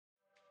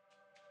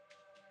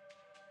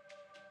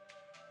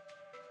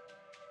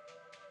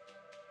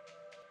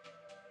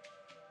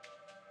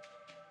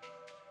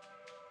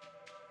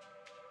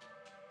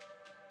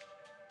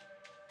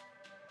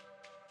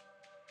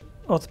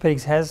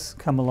Orthopaedics has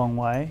come a long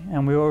way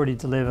and we already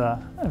deliver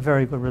a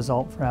very good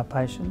result for our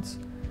patients.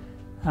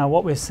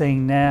 What we're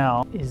seeing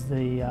now is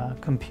the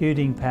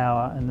computing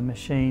power and the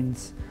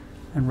machines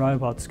and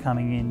robots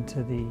coming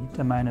into the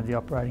domain of the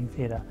operating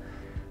theatre.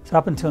 So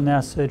up until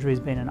now surgery has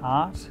been an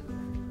art,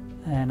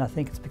 and I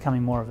think it's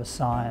becoming more of a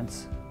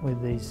science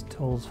with these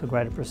tools for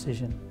greater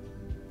precision.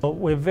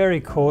 We're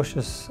very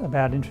cautious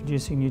about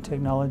introducing new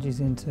technologies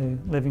into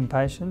living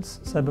patients,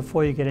 so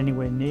before you get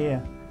anywhere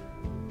near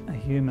a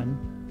human,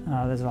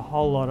 there's a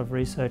whole lot of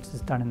research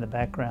that's done in the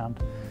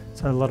background.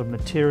 So a lot of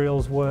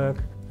materials work,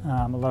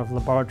 a lot of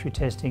laboratory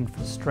testing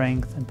for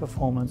strength and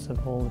performance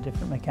of all the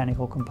different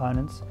mechanical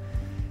components.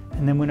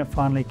 And then when it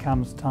finally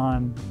comes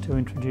time to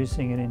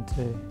introducing it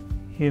into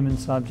human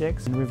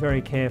subjects, we're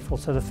very careful.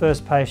 So the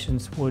first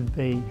patients would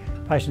be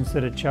patients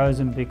that are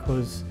chosen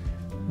because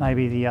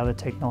maybe the other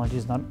technology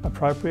is not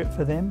appropriate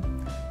for them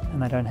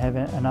and they don't have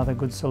another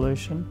good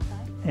solution.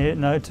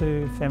 No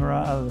two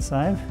femora are the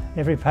same.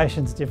 Every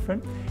patient's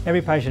different.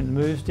 Every patient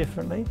moves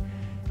differently.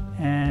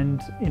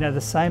 And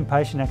the same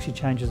patient actually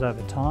changes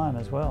over time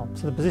as well.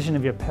 So the position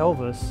of your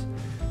pelvis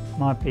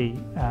might be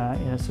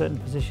in a certain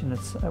position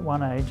at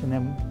one age, and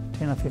then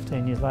 10 or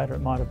 15 years later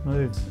it might have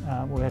moved.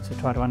 We have to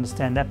try to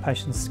understand that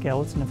patient's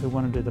skeleton if we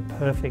want to do the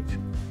perfect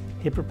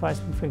hip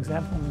replacement, for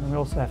example. And we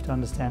also have to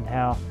understand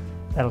how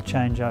that'll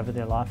change over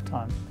their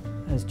lifetime.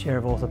 As Chair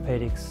of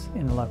Orthopaedics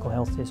in the local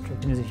health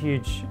district, it is a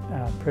huge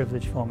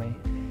privilege for me.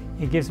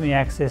 It gives me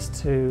access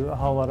to a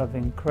whole lot of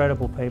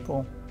incredible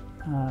people,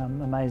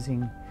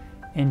 amazing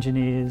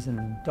engineers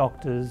and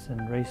doctors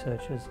and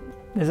researchers.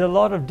 There's a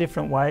lot of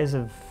different ways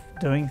of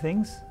doing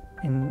things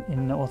in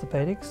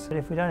orthopaedics. But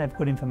if we don't have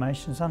good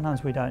information,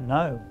 sometimes we don't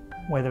know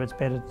whether it's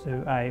better to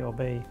do A or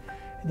B.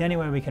 And the only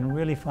way we can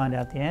really find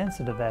out the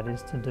answer to that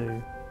is to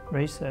do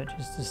research,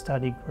 is to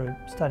study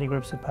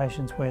groups of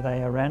patients where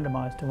they are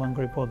randomised to one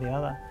group or the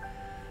other.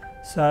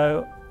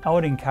 So I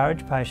would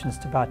encourage patients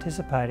to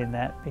participate in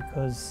that,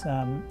 because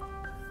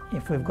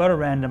if we've got a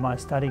randomised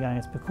study going,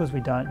 it's because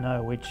we don't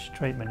know which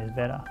treatment is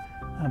better.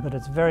 But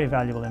it's very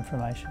valuable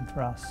information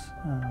for us,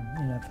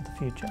 for the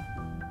future.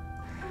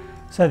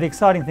 So the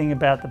exciting thing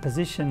about the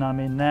position I'm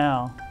in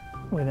now,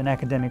 with an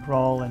academic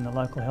role in the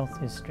local health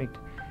district,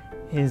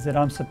 is that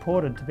I'm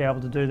supported to be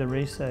able to do the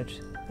research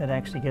that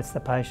actually gets the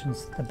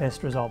patients the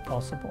best result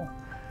possible.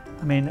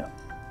 I mean,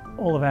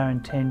 all of our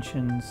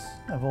intentions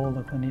of all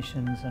the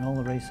clinicians and all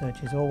the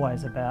research is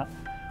always about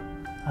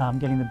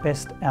getting the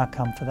best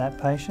outcome for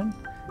that patient,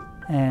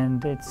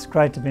 and it's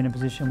great to be in a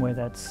position where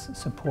that's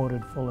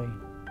supported fully.